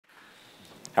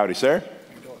Howdy, sir. How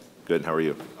you doing? Good, how are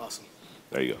you? Awesome.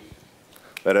 There you go.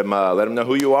 Let him know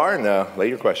who you are and lay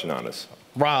your question on us.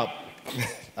 Rob.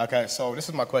 Okay, so this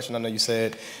is my question. I know you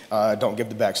said don't give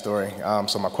the backstory.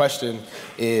 So my question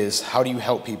is, how do you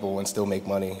help people and still make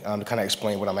money? To kind of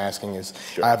explain what I'm asking is,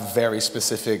 Sure. I have a very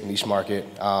specific niche market,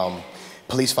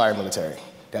 police, fire, military.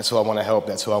 That's who I want to help.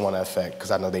 That's who I want to affect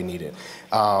because I know they need it.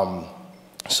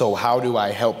 So how do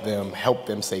I help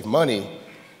them save money,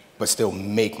 but still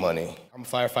make money? I'm a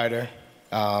firefighter.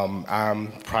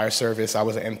 I'm prior service. I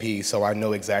was an MP, so I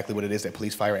know exactly what it is that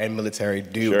police, fire, and military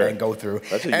do Sure. and go through.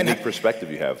 That's a unique perspective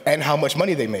you have. And how much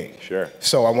money they make. Sure.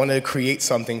 So I want to create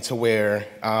something to where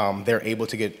they're able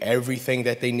to get everything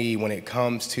that they need when it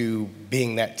comes to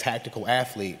being that tactical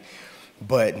athlete,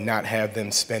 but not have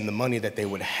them spend the money that they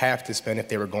would have to spend if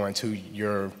they were going to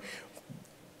your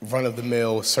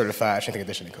run-of-the-mill certified strength and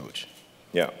conditioning coach.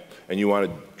 Yeah. And you want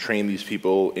to train these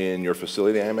people in your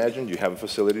facility, I imagine? Do you have a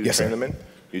facility to Yes, train sir. them in?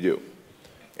 You do.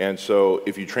 And so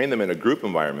if you train them in a group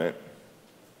environment,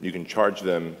 you can charge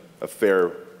them a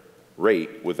fair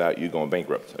rate without you going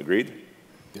bankrupt. Agreed?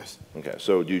 Yes. Okay.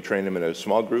 So do you train them in a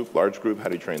small group, large group? How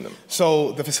do you train them?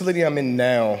 So the facility I'm in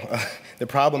now, the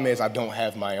problem is I don't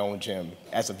have my own gym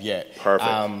as of yet. Perfect.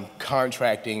 I'm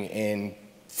contracting in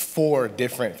 4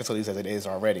 different facilities as it is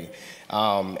already.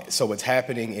 So what's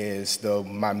happening is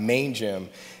my main gym,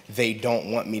 they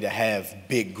don't want me to have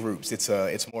big groups. It's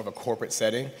more of a corporate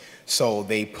setting, so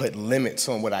they put limits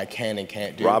on what I can and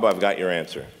can't do. Rob, I've got your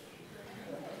answer.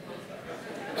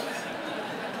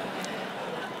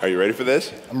 Are you ready for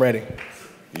this? I'm ready.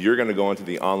 You're going to go into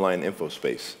the online info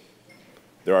space.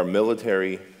 There are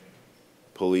military,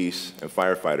 police, and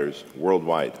firefighters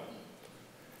worldwide.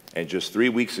 And just 3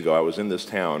 weeks ago, I was in this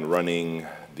town running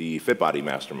the Fit Body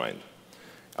Mastermind.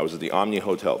 I was at the Omni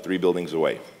Hotel, 3 buildings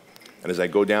away. And as I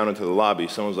go down into the lobby,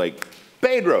 someone's like,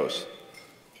 Bedros!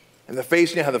 And the face,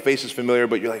 you know how the face is familiar,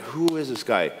 but you're like, who is this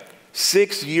guy?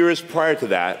 6 years prior to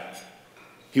that,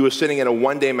 he was sitting in a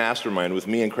one-day mastermind with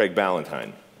me and Craig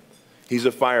Ballantyne. He's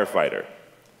a firefighter.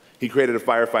 He created a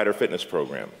firefighter fitness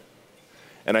program.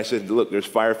 And I said, look, there's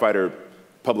firefighter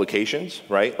publications,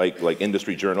 right? Like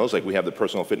industry journals, like we have the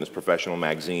Personal Fitness Professional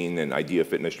magazine and Idea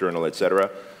Fitness Journal, et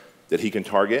cetera, that he can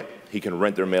target. He can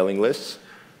rent their mailing lists.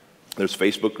 There's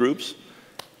Facebook groups.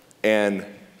 And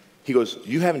he goes,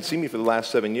 you haven't seen me for the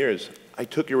last 7 years. I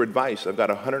took your advice. I've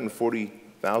got a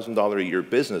 $140,000 a year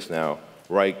business now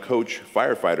where I coach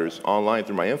firefighters online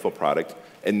through my info product.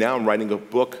 And now I'm writing a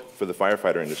book for the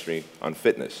firefighter industry on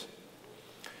fitness.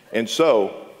 And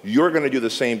so you're going to do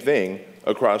the same thing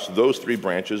across those 3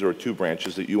 branches or 2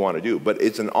 branches that you want to do. But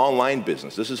it's an online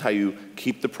business. This is how you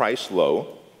keep the price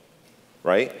low,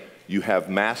 right? You have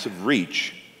massive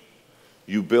reach.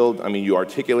 You build, I mean, you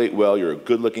articulate well. You're a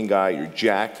good-looking guy. You're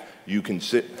jacked. You can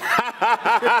sit.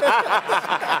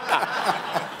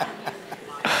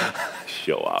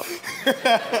 Show off.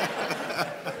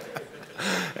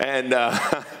 And,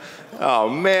 oh,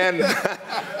 man.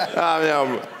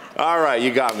 All right,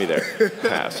 you got me there,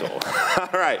 asshole.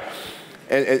 All right.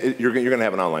 And you're going to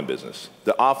have an online business.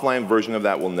 The offline version of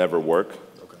that will never work.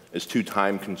 Okay. It's too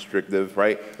time constrictive,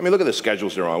 right? I mean, look at the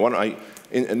schedules they're on.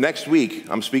 Next week,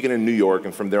 I'm speaking in New York,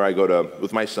 and from there I go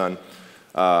with my son.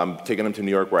 I'm taking him to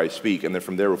New York where I speak, and then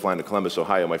from there we're flying to Columbus,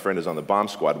 Ohio. My friend is on the bomb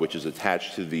squad, which is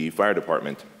attached to the fire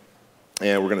department.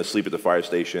 And we're going to sleep at the fire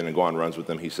station and go on runs with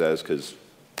him, he says, because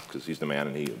he's the man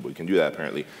and we can do that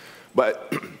apparently.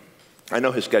 But I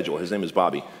know his schedule. His name is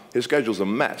Bobby. His schedule's a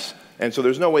mess. And so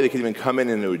there's no way they can even come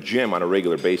into a gym on a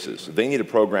regular basis. They need a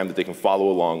program that they can follow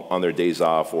along on their days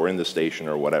off or in the station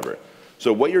or whatever.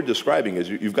 So what you're describing is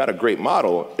you've got a great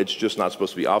model. It's just not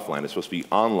supposed to be offline. It's supposed to be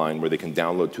online where they can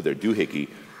download to their doohickey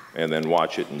and then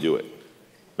watch it and do it.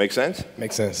 Make sense?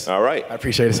 Makes sense. All right. I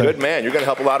appreciate it, sir. Good man. You're going to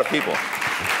help a lot of people.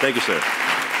 Thank you, sir.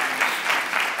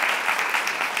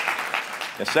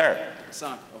 Yes, sir.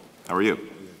 Hassan. How are you?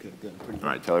 Good. All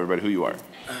right. Tell everybody who you are.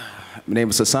 My name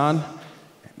is Hassan.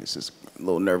 This is a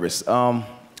little nervous. So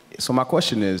my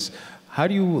question is, how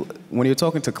do you, when you're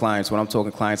talking to clients, when I'm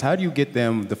talking to clients, how do you get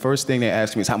them, the first thing they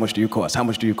ask me is, how much do you cost? How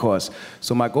much do you cost?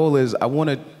 So my goal is, I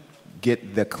want to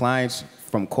get the clients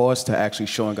from cost to actually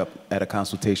showing up at a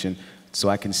consultation so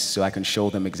I can show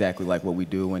them exactly like what we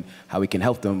do and how we can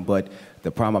help them. But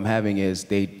the problem I'm having is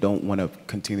they don't want to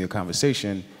continue the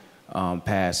conversation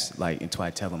past, like, until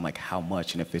I tell them, like, how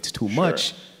much. And if it's too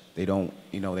much, they don't,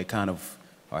 they kind of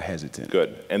are hesitant.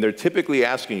 Good. And they're typically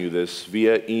asking you this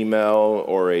via email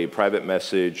or a private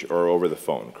message or over the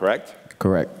phone, correct?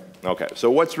 Correct. Okay.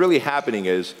 So what's really happening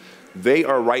is they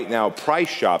are right now price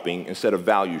shopping instead of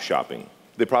value shopping.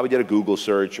 They probably did a Google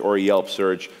search or a Yelp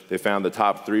search. They found the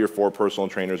top 3 or 4 personal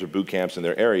trainers or boot camps in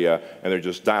their area, and they're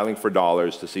just dialing for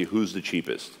dollars to see who's the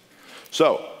cheapest.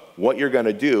 So what you're going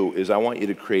to do is I want you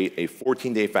to create a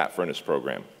 14-day fat furnace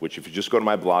program, which if you just go to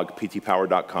my blog,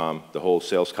 ptpower.com, the whole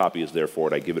sales copy is there for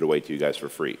it. I give it away to you guys for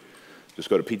free. Just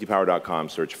go to ptpower.com,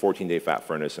 search 14-day fat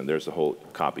furnace, and there's the whole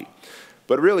copy.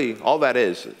 But really, all that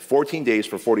is 14 days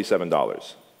for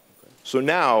 $47. So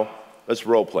now, let's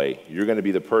role play. You're going to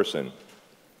be the person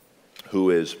who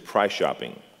is price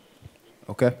shopping.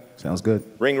 Okay, sounds good.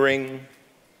 Ring, ring.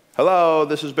 Hello,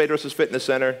 this is Bedros' Fitness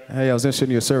Center. Hey, I was interested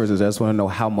in your services. I just want to know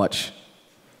how much.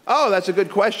 Oh, that's a good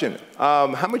question.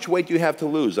 How much weight do you have to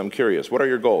lose? I'm curious. What are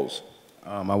your goals?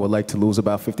 I would like to lose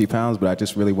about 50 pounds, but I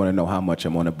just really want to know how much.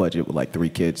 I'm on a budget with like 3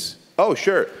 kids. Oh,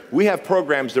 sure. We have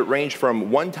programs that range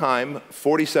from one-time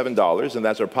 $47, and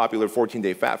that's our popular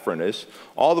 14-day fat furnace,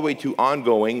 all the way to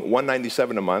ongoing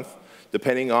 $197 a month,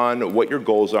 depending on what your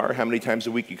goals are, how many times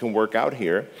a week you can work out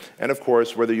here, and of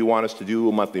course, whether you want us to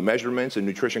do monthly measurements and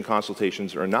nutrition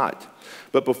consultations or not.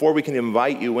 But before we can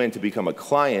invite you in to become a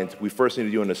client, we first need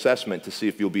to do an assessment to see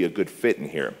if you'll be a good fit in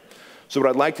here. So what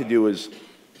I'd like to do is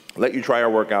let you try our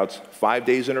workouts 5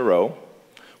 days in a row.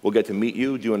 We'll get to meet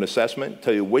you, do an assessment,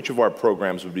 tell you which of our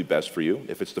programs would be best for you.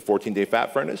 If it's the 14-day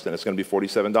fat furnace, then it's going to be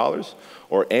 $47,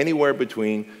 or anywhere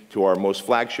between to our most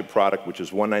flagship product, which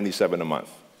is $197 a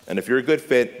month. And if you're a good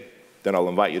fit, then I'll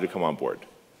invite you to come on board.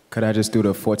 Could I just do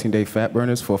the 14-day fat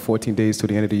burners for 14 days to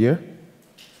the end of the year?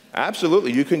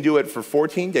 Absolutely. You can do it for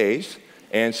 14 days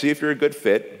and see if you're a good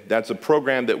fit. That's a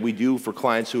program that we do for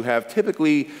clients who have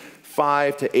typically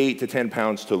 5 to 8 to 10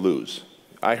 pounds to lose.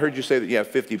 I heard you say that you have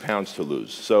 50 pounds to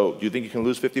lose. So do you think you can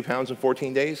lose 50 pounds in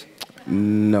 14 days?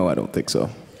 No, I don't think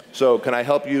so. So can I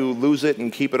help you lose it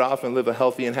and keep it off and live a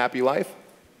healthy and happy life?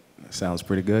 That sounds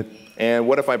pretty good. And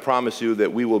what if I promise you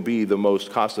that we will be the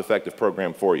most cost-effective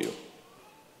program for you?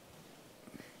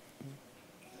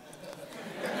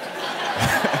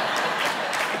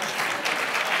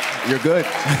 You're good.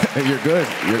 You're good.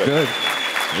 You're good.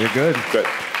 You're good. Good.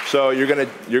 So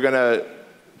you're gonna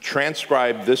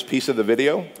transcribe this piece of the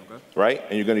video, okay, right?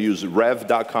 And you're gonna use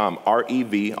rev.com,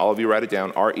 R-E-V, all of you write it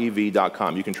down,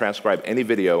 rev.com. You can transcribe any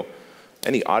video,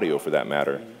 any audio for that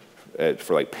matter,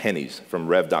 for like pennies from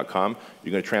rev.com.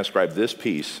 You're gonna transcribe this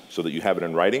piece so that you have it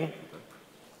in writing, and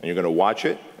you're gonna watch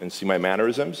it and see my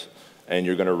mannerisms, and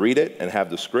you're gonna read it and have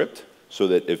the script so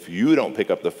that if you don't pick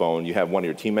up the phone, you have one of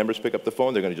your team members pick up the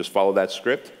phone, they're gonna just follow that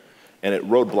script, and it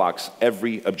roadblocks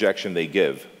every objection they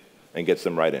give and gets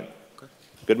them right in. Okay.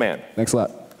 Good man. Thanks a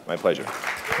lot. My pleasure.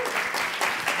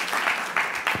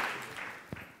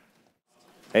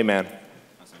 Hey, man.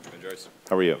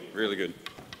 How are you? Really good.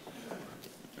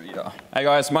 Yeah. Hey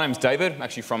guys, my name's David. I'm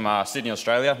actually from Sydney,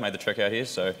 Australia. Made the trek out here,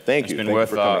 so Thank you. It's been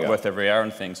worth every hour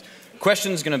and things.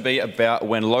 Question's going to be about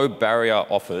when low barrier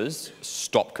offers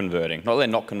stop converting. Not that they're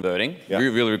not converting. Yeah.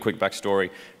 Really quick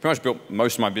backstory. Pretty much built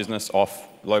most of my business off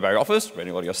low barrier offers. Reading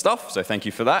a lot of your stuff, so thank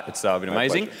you for that. It's been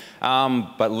amazing.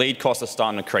 But lead costs are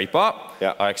starting to creep up.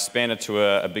 Yeah. I expanded to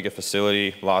a bigger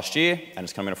facility last year, and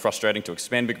it's kind of frustrating to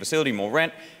expand big facility, more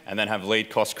rent, and then have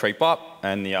lead costs creep up,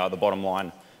 and the bottom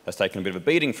line has taken a bit of a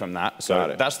beating from that.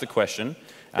 So that's the question.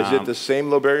 Is it the same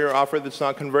low barrier offer that's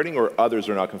not converting, or others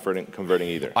are not converting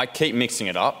either? I keep mixing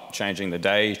it up, changing the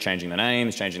days, changing the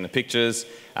names, changing the pictures,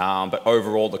 but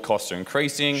overall the costs are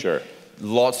increasing. Sure.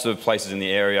 Lots of places in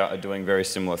the area are doing very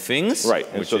similar things. Right,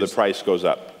 and so the price goes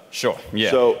up. Sure,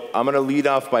 yeah. So I'm going to lead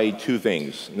off by 2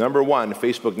 things. Number 1,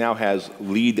 Facebook now has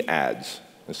lead ads.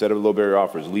 Instead of low barrier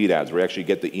offers, lead ads, where you actually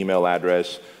get the email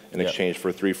address in exchange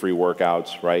for 3 free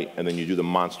workouts, right? And then you do the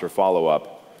monster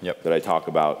follow-up that I talk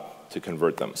about to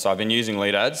convert them. So I've been using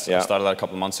lead ads. I started that a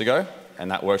couple of months ago, and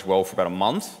that worked well for about a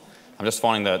month. I'm just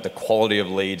finding that the quality of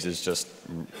leads is just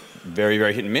very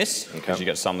hit and miss, because you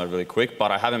get some that are really quick,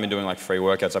 but I haven't been doing like free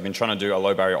workouts. I've been trying to do a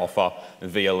low barrier offer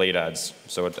via lead ads.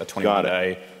 So a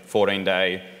 21-day,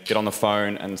 14-day, get on the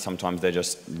phone, and sometimes they're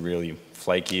just really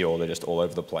flaky or they're just all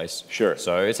over the place. Sure.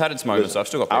 So it's had its moments. I've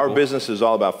still got people. Our business is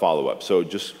all about follow-up. So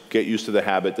just get used to the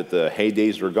habit that the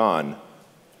heydays are gone,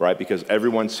 right? Because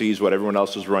everyone sees what everyone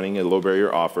else is running in low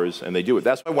barrier offers, and they do it.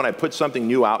 That's why when I put something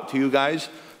new out to you guys,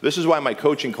 this is why my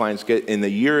coaching clients get in the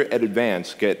year in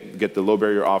advance, get the low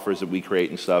barrier offers that we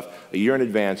create and stuff. A year in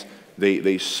advance,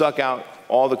 they suck out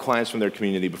all the clients from their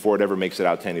community before it ever makes it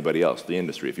out to anybody else, the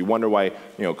industry. If you wonder why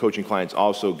coaching clients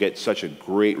also get such a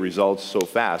great results so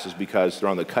fast, is because they're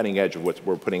on the cutting edge of what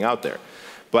we're putting out there.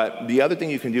 But the other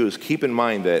thing you can do is keep in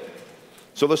mind that,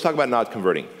 so let's talk about not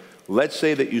converting. Let's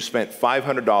say that you spent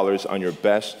 $500 on your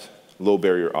best low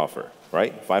barrier offer,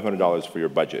 right? $500 for your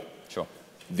budget. Sure.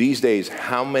 These days,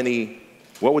 how many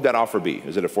What would that offer be?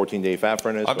 Is it a 14-day fat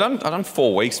furnace? I've done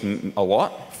 4 weeks a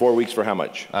lot. 4 weeks for how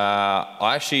much?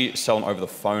 I actually sell them over the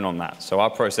phone on that. So our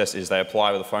process is they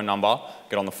apply with a phone number,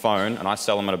 get on the phone, and I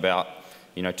sell them at about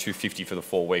 $250 for the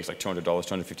 4 weeks, like $200,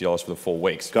 $250 for the 4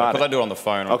 weeks. Got it. Because I do it on the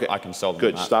phone, Okay. I can sell them.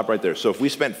 Good. Stop right there. So if we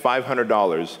spent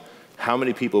 $500, how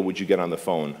many people would you get on the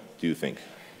phone, do you think?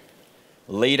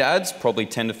 Lead ads, probably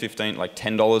 10 to 15, like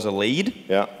 $10 a lead.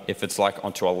 Yeah. If it's like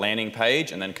onto a landing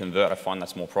page and then convert, I find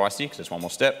that's more pricey because it's one more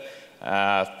step.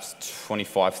 $25,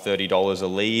 $30 a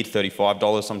lead,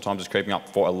 $35 sometimes is creeping up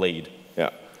for a lead.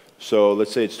 Yeah. So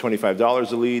let's say it's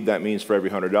 $25 a lead. That means for every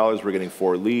 $100, we're getting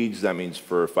 4 leads. That means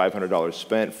for $500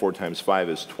 spent, 4 times 5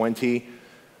 is 20.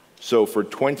 So for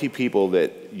 20 people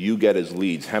that you get as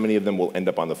leads, how many of them will end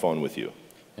up on the phone with you?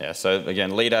 Yeah, so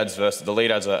again, lead ads versus, the lead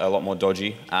ads are a lot more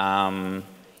dodgy.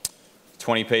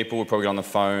 20 people would probably get on the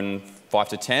phone 5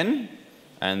 to 10,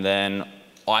 and then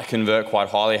I convert quite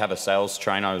highly, have a sales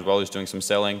trainer as well who's doing some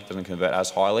selling, doesn't convert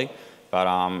as highly. But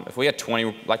if we had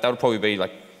 20, like that would probably be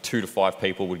like 2 to 5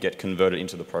 people would get converted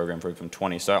into the program from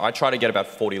 20. So I try to get about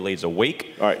 40 leads a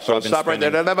week. All right, so let's stop right there.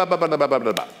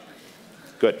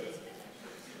 Good.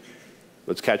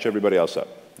 Let's catch everybody else up.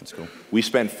 That's cool. We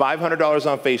spend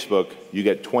 $500 on Facebook, you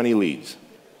get 20 leads.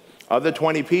 Of the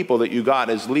 20 people that you got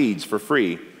as leads for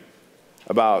free,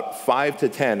 about 5 to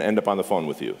 10 end up on the phone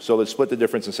with you. So let's split the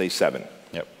difference and say 7.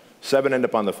 Yep. 7 end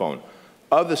up on the phone.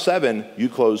 Of the 7, you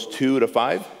close 2 to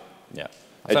 5? Yeah.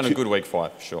 I've done a good week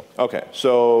 5, sure. Okay,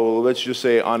 so let's just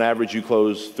say on average you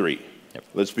close 3. Yep.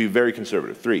 Let's be very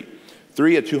conservative, 3.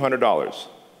 3 at $200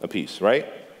 a piece,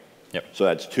 right? Yep. So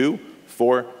that's 2,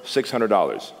 4,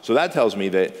 $600. So that tells me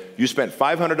that you spent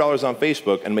 $500 on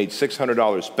Facebook and made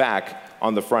 $600 back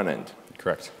on the front end.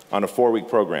 Correct. On a 4-week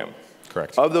program.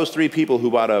 Correct. Of those 3 people who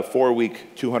bought a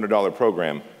 4-week, $200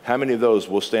 program, how many of those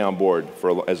will stay on board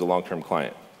as a long-term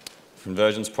client?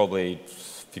 Conversion's probably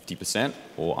 50%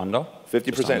 or under.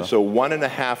 50%, so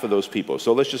 1.5 of those people.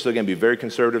 So let's just, again, be very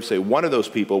conservative, say 1 of those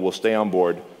people will stay on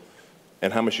board,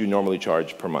 and how much do you normally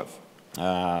charge per month?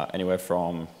 Anywhere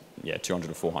from, yeah, 200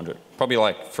 to 400. Probably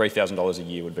like $3,000 a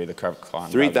year would be the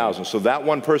client. 3,000, so that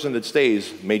one person that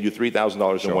stays made you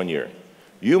 $3,000 in 1 year.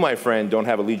 You, my friend, don't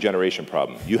have a lead generation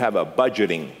problem. You have a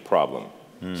budgeting problem.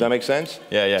 Does that make sense?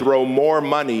 Yeah, yeah. Throw more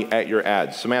money at your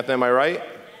ads. Samantha, am I right?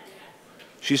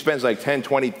 She spends like $10,000,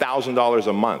 $20,000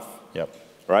 a month. Yep.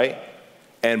 Right?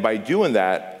 And by doing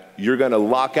that, you're going to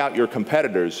lock out your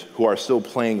competitors who are still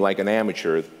playing like an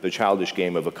amateur, the childish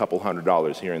game of a couple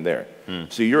 $100s here and there.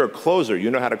 So you're a closer.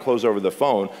 You know how to close over the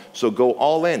phone. So go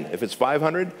all in. If it's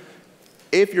 500,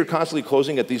 if you're constantly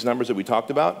closing at these numbers that we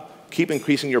talked about, keep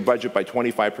increasing your budget by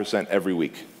 25% every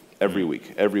week, every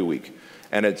week, every week.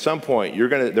 And at some point,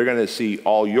 they're gonna see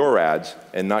all your ads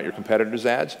and not your competitors'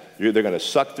 ads. They're gonna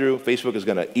suck through. Facebook is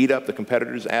gonna eat up the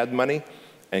competitors' ad money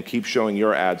and keep showing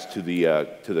your ads to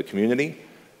the community,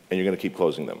 and you're gonna keep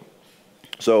closing them.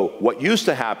 So what used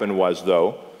to happen was,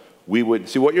 though, we would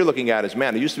see what you're looking at is,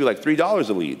 man, it used to be like $3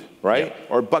 a lead, right? Yep.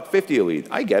 Or $1.50 a lead.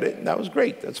 I get it. That was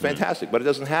great. That's fantastic. But it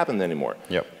doesn't happen anymore.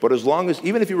 Yep. But as long as,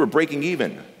 even if you were breaking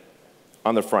even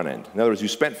on the front end, in other words, you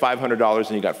spent $500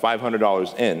 and you got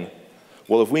 $500 in,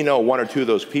 well, if we know 1 or 2 of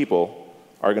those people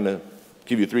are going to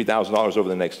give you $3,000 over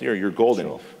the next year, you're golden.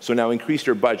 Sure. So now increase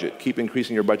your budget. Keep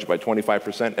increasing your budget by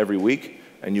 25% every week,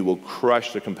 and you will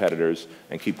crush the competitors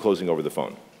and keep closing over the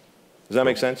phone. Does that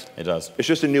make sense? It does. It's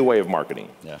just a new way of marketing.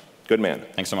 Yeah. Good man.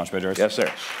 Thanks so much, Bedros. Yes, sir.